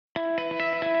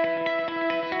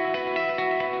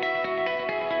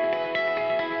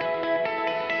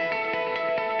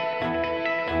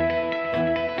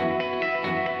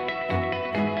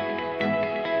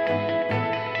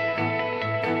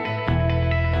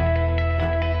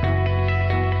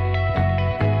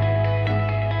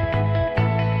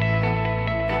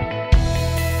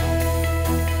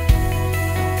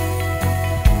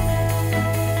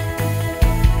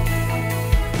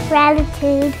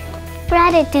Gratitude.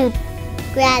 Gratitude.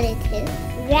 Gratitude.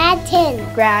 Gratitude.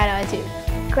 Gratitude.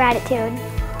 Gratitude.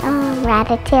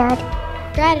 Gratitude.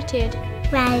 Gratitude.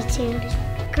 Gratitude.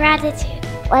 Gratitude.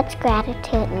 What's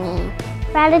gratitude mean?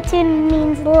 Gratitude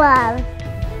means love.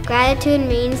 Gratitude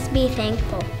means to be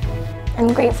thankful.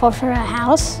 I'm grateful for a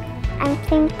house. I'm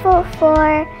thankful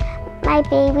for my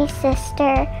baby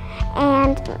sister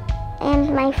and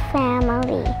my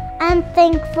family. I'm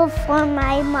thankful for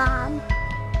my mom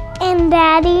and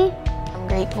daddy. I'm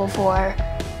grateful for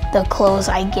the clothes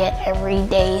I get every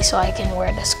day so I can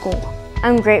wear to school.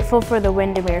 I'm grateful for the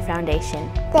Windermere Foundation.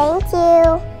 Thank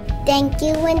you. Thank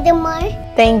you,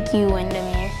 Windermere. Thank you,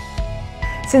 Windermere.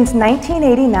 Since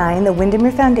 1989, the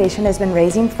Windermere Foundation has been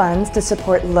raising funds to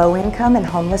support low-income and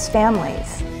homeless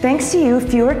families. Thanks to you,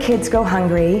 fewer kids go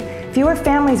hungry, fewer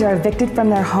families are evicted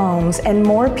from their homes, and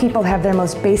more people have their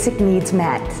most basic needs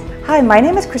met. Hi, my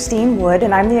name is Christine Wood,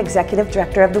 and I'm the Executive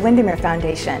Director of the Windermere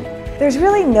Foundation. There's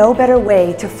really no better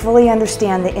way to fully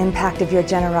understand the impact of your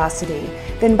generosity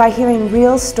than by hearing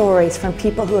real stories from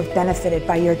people who have benefited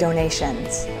by your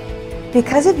donations.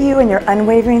 Because of you and your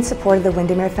unwavering support of the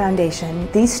Windermere Foundation,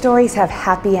 these stories have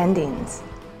happy endings.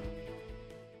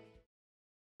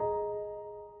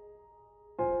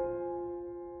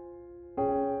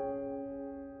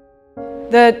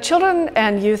 The children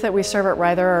and youth that we serve at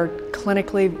Ryther are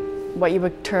clinically, what you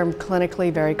would term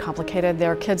clinically, very complicated.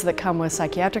 They're kids that come with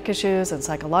psychiatric issues and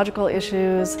psychological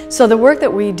issues. So the work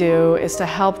that we do is to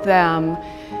help them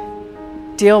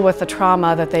deal with the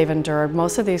trauma that they've endured.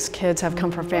 Most of these kids have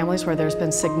come from families where there's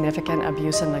been significant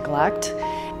abuse and neglect.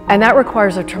 And that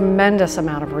requires a tremendous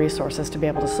amount of resources to be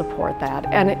able to support that.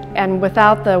 And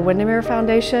without the Windermere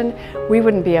Foundation, we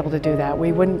wouldn't be able to do that.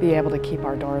 We wouldn't be able to keep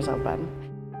our doors open.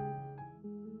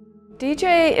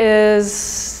 DJ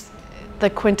is the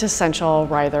quintessential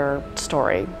Ryther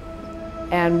story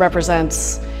and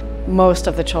represents most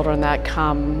of the children that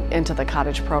come into the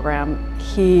cottage program.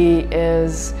 He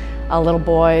is a little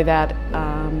boy that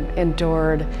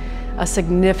endured a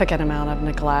significant amount of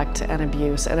neglect and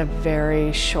abuse in a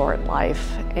very short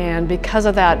life. And because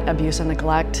of that abuse and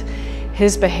neglect,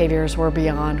 his behaviors were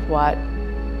beyond what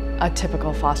a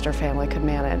typical foster family could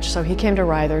manage. So he came to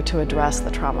Ryther to address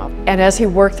the trauma. And as he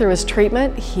worked through his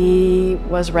treatment, he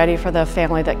was ready for the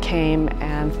family that came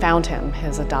and found him,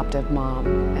 his adoptive mom.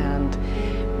 And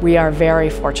we are very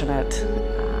fortunate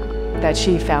that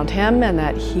she found him and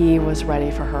that he was ready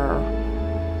for her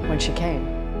when she came.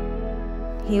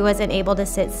 He wasn't able to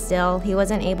sit still. He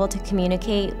wasn't able to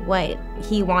communicate what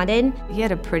he wanted. He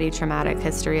had a pretty traumatic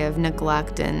history of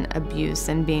neglect and abuse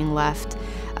and being left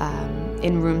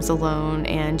in rooms alone,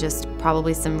 and just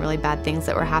probably some really bad things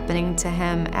that were happening to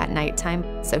him at nighttime.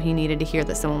 So he needed to hear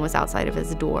that someone was outside of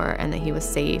his door and that he was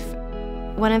safe.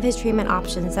 One of his treatment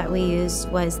options that we used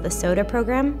was the SOTA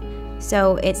program.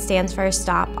 So it stands for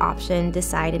Stop, Option,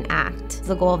 Decide, and Act.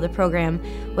 The goal of the program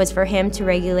was for him to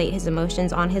regulate his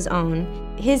emotions on his own.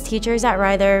 His teachers at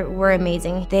Ryther were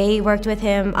amazing. They worked with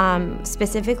him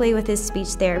specifically with his speech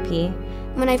therapy.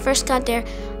 When I first got there,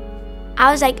 I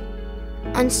was like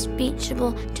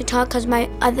unspeakable to talk because my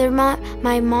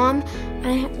mom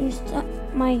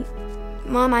I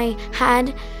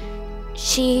had,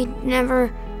 she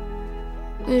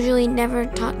usually never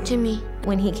talked to me.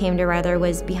 When he came to Ryther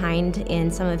was behind in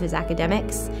some of his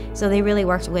academics, so they really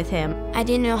worked with him. I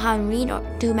didn't know how to read or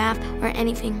do math or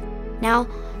anything. Now,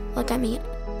 look at me.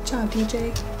 Good job,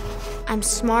 DJ. I'm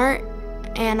smart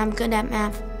and I'm good at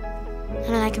math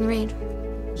and I can read.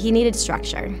 He needed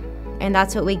structure, and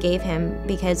that's what we gave him,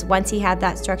 because once he had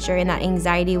that structure and that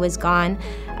anxiety was gone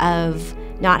of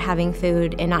not having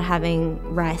food and not having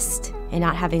rest and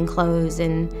not having clothes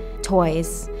and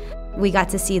toys, we got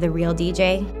to see the real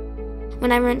DJ.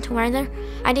 When I went to Ryther,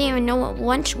 I didn't even know what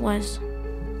lunch was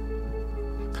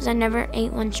because I never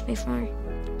ate lunch before.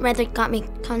 Ryther got me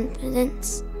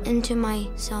confidence into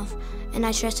myself, and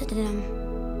I trusted him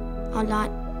a lot.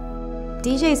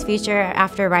 DJ's future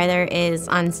after Ryther is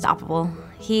unstoppable.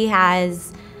 He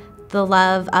has the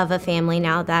love of a family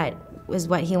now. That was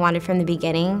what he wanted from the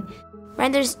beginning.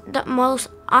 Ryther's the most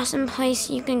awesome place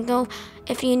you can go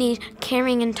if you need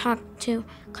caring and talk to,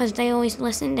 because they always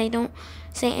listen. They don't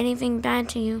say anything bad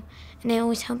to you, and they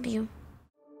always help you.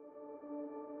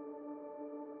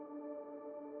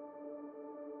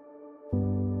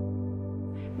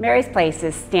 Mary's Place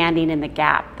is standing in the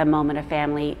gap the moment a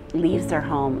family leaves their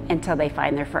home until they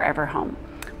find their forever home.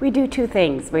 We do two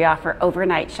things. We offer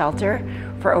overnight shelter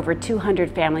for over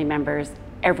 200 family members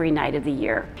every night of the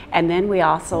year. And then we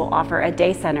also offer a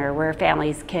day center where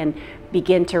families can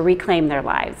begin to reclaim their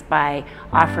lives by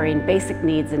offering basic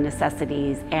needs and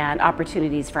necessities and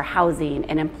opportunities for housing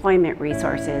and employment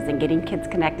resources and getting kids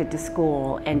connected to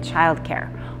school and childcare,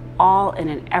 all in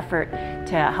an effort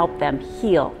to help them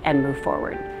heal and move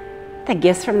forward. The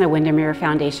gifts from the Windermere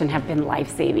Foundation have been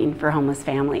life-saving for homeless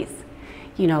families.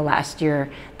 You know, last year,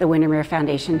 the Windermere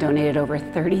Foundation donated over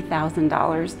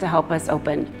 $30,000 to help us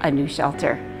open a new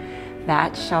shelter.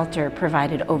 That shelter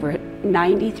provided over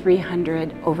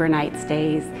 9,300 overnight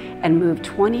stays and moved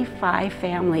 25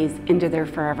 families into their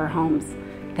forever homes.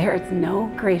 There is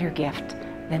no greater gift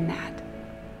than that.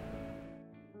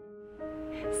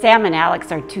 Sam and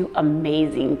Alex are two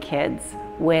amazing kids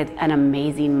with an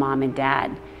amazing mom and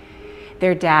dad.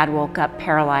 Their dad woke up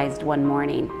paralyzed one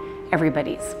morning,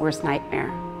 everybody's worst nightmare.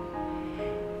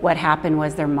 What happened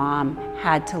was their mom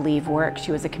had to leave work.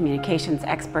 She was a communications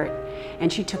expert,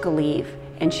 and she took a leave,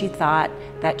 and she thought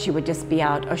that she would just be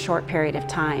out a short period of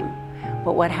time.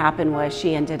 But what happened was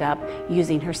she ended up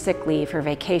using her sick leave, her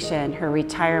vacation, her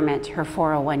retirement, her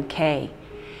 401k,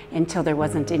 until there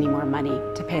wasn't any more money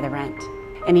to pay the rent.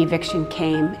 An eviction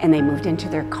came, and they moved into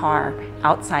their car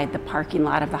outside the parking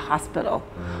lot of the hospital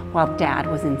while Dad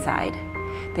was inside.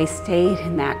 They stayed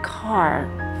in that car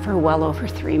for well over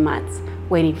 3 months,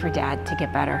 waiting for Dad to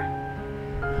get better.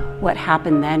 What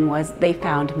happened then was they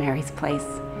found Mary's place,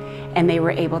 and they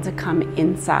were able to come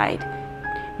inside.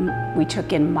 We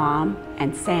took in Mom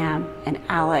and Sam and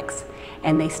Alex,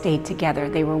 and they stayed together.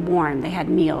 They were warm, they had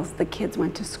meals, the kids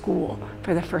went to school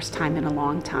for the first time in a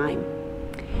long time.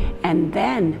 And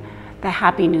then the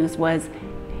happy news was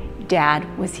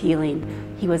Dad was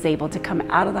healing. He was able to come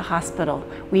out of the hospital.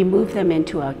 We moved them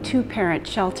into a 2-parent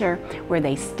shelter where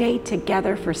they stayed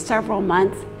together for several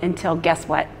months until, guess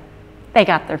what? They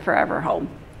got their forever home.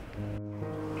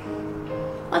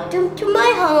 Welcome to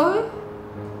my home.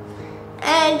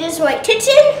 And this is my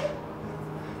kitchen,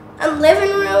 and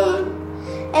living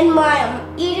room, and my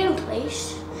eating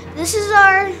place. This is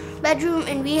our bedroom,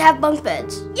 and we have bunk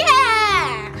beds.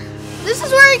 Yeah! This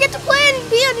is where I get to play and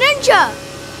be a ninja.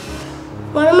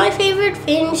 One of my favorite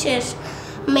things is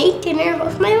make dinner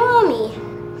with my mommy.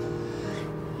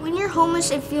 When you're homeless,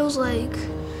 it feels like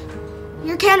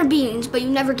you're a can of beans, but you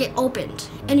never get opened,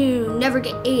 and you never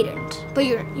get eaten. But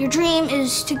your dream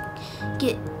is to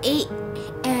get ate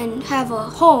and have a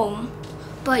home,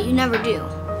 but you never do.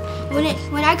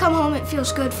 When I come home, it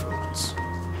feels good for once.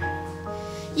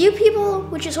 You people,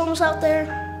 which is homeless out there,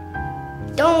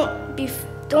 don't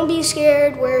be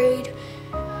scared, worried.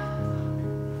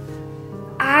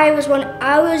 I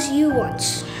was you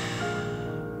once.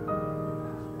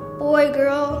 Boy,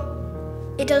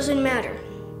 girl, it doesn't matter.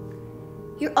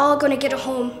 You're all gonna get a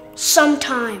home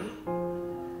sometime.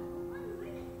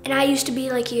 And I used to be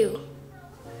like you.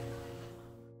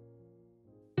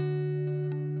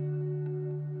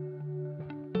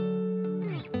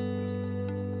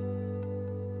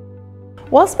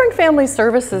 Wellspring Family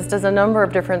Services does a number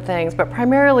of different things, but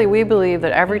primarily we believe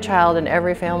that every child and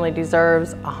every family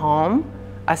deserves a home,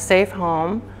 a safe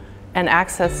home, and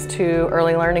access to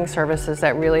early learning services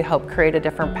that really help create a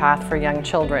different path for young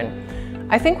children.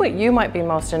 I think what you might be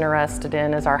most interested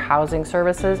in is our housing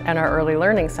services and our early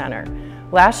learning center.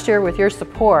 Last year, with your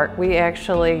support, we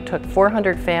actually took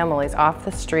 400 families off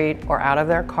the street or out of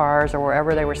their cars or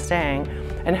wherever they were staying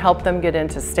and helped them get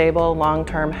into stable,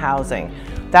 long-term housing.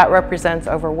 That represents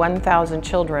over 1,000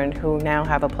 children who now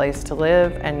have a place to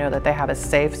live and know that they have a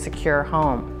safe, secure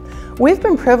home. We've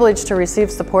been privileged to receive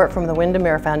support from the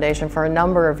Windermere Foundation for a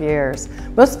number of years.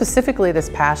 Most specifically this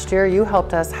past year, you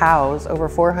helped us house over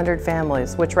 400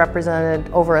 families, which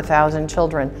represented over 1,000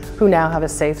 children who now have a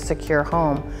safe, secure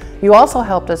home. You also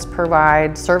helped us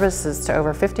provide services to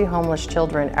over 50 homeless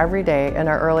children every day in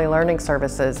our early learning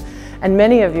services. And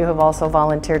many of you have also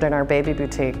volunteered in our baby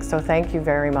boutique, so thank you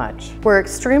very much. We're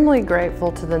extremely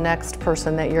grateful to the next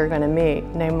person that you're going to meet,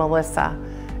 named Melissa.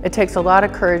 It takes a lot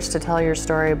of courage to tell your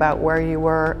story about where you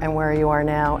were and where you are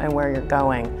now and where you're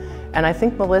going. And I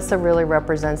think Melissa really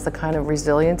represents the kind of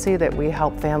resiliency that we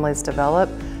help families develop,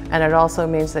 and it also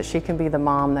means that she can be the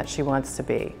mom that she wants to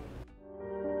be.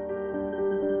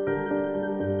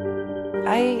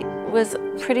 I was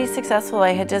pretty successful.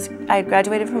 I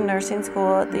graduated from nursing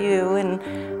school at the U,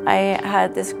 and I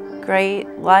had this great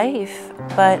life,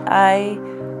 but I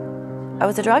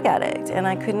was a drug addict and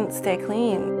I couldn't stay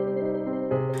clean.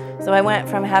 So I went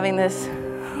from having this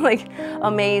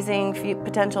amazing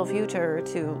potential future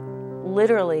to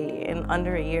literally in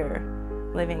under a year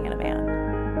living in a van.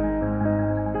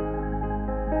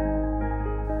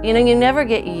 You know, you never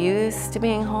get used to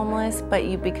being homeless, but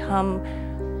you become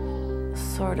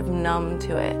sort of numb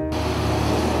to it.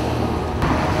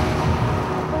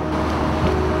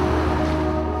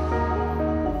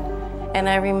 And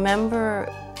I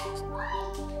remember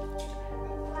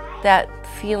that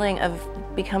feeling of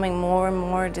becoming more and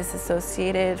more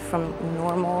disassociated from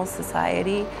normal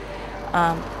society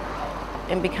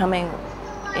and becoming,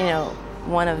 you know,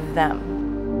 one of them.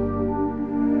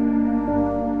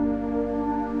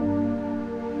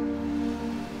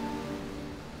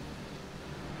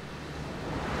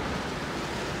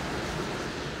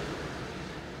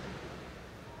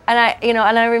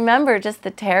 And I remember just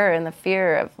the terror and the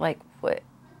fear of like,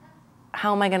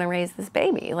 how am I going to raise this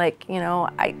baby? Like, you know,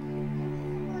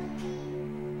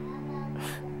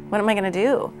 what am I going to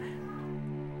do?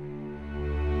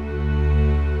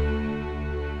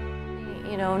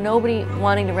 You know, nobody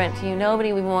wanting to rent to you,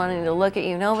 nobody wanting to look at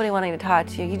you, nobody wanting to talk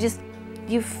to you.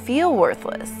 You feel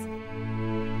worthless.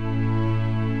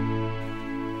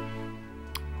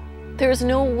 There's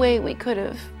no way we could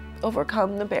have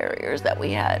overcome the barriers that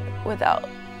we had without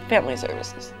family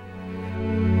services.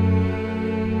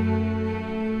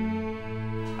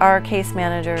 Our case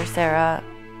manager, Sarah,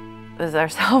 is our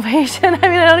salvation. I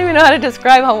mean, I don't even know how to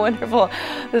describe how wonderful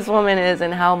this woman is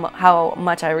and how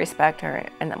much I respect her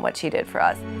and what she did for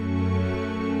us.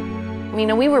 You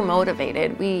know, we were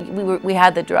motivated. We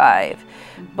had the drive,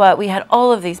 but we had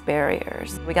all of these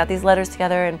barriers. We got these letters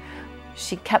together, and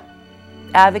she kept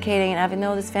advocating and having,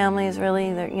 no, this family is really,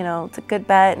 you know, it's a good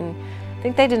bet. And I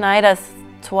think they denied us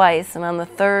twice, and on the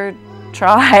third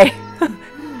try,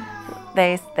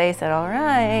 they said, all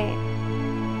right.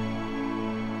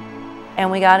 And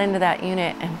we got into that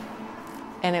unit,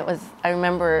 and it was, I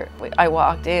remember I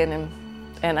walked in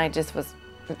and I just was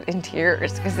in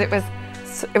tears because it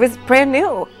was brand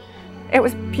new. It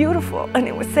was beautiful, and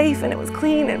it was safe, and it was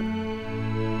clean. And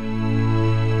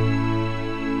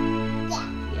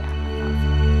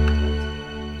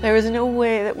there was no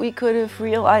way that we could have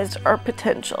realized our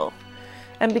potential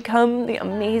and become the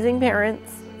amazing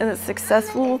parents and the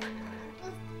successful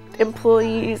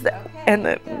employees and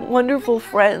the wonderful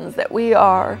friends that we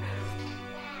are.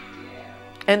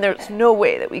 And there's no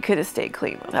way that we could have stayed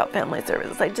clean without family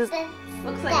services. It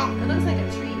looks like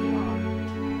a treat.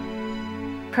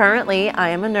 Currently, I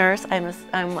am a nurse. I'm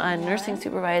a nursing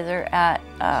supervisor at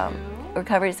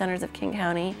Recovery Centers of King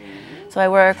County. So I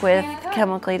work with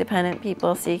chemically dependent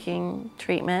people seeking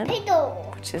treatment,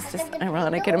 which is just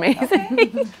ironic and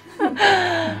amazing.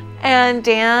 And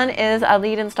Dan is a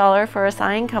lead installer for a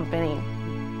sign company.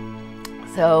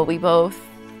 So we both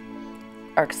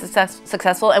are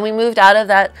successful, and we moved out of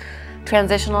that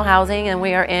transitional housing, and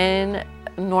we are in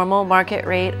normal market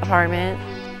rate apartment.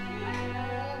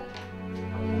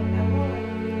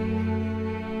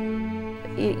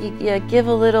 You give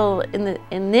a little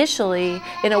initially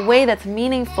in a way that's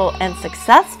meaningful and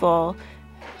successful,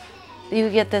 you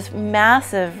get this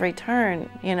massive return,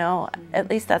 you know,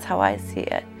 at least that's how I see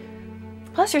it.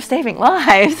 Plus you're saving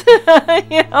lives,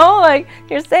 you know, like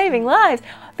you're saving lives.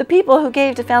 The people who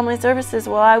gave to family services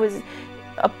while I was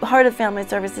a part of family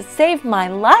services saved my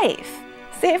life,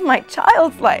 saved my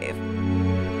child's life.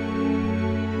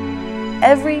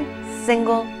 Every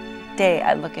single day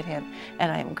I look at him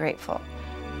and I am grateful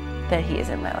that he is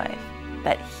in my life,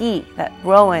 that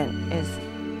Rowan is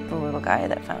the little guy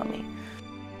that found me.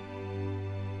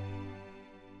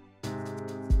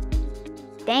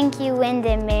 Thank you,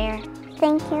 Windermere.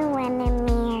 Thank you,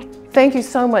 Windermere. Thank you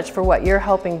so much for what you're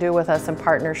helping do with us in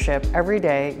partnership. Every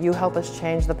day, you help us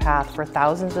change the path for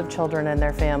thousands of children and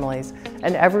their families.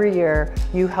 And every year,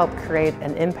 you help create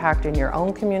an impact in your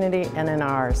own community and in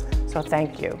ours. So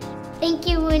thank you. Thank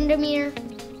you, Windermere.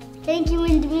 Thank you,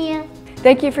 Windermere.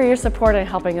 Thank you for your support in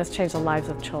helping us change the lives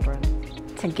of children.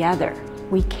 Together,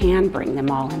 we can bring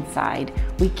them all inside.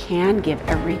 We can give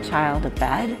every child a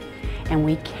bed, and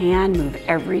we can move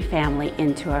every family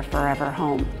into a forever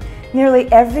home.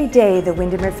 Nearly every day, the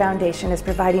Windermere Foundation is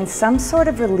providing some sort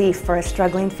of relief for a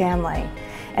struggling family.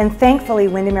 And thankfully,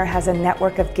 Windermere has a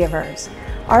network of givers.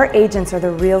 Our agents are the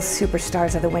real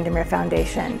superstars of the Windermere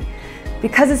Foundation,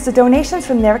 because it's the donations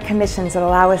from their commissions that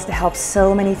allow us to help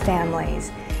so many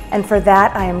families. And for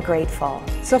that, I am grateful.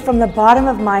 So from the bottom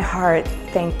of my heart,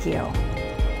 thank you.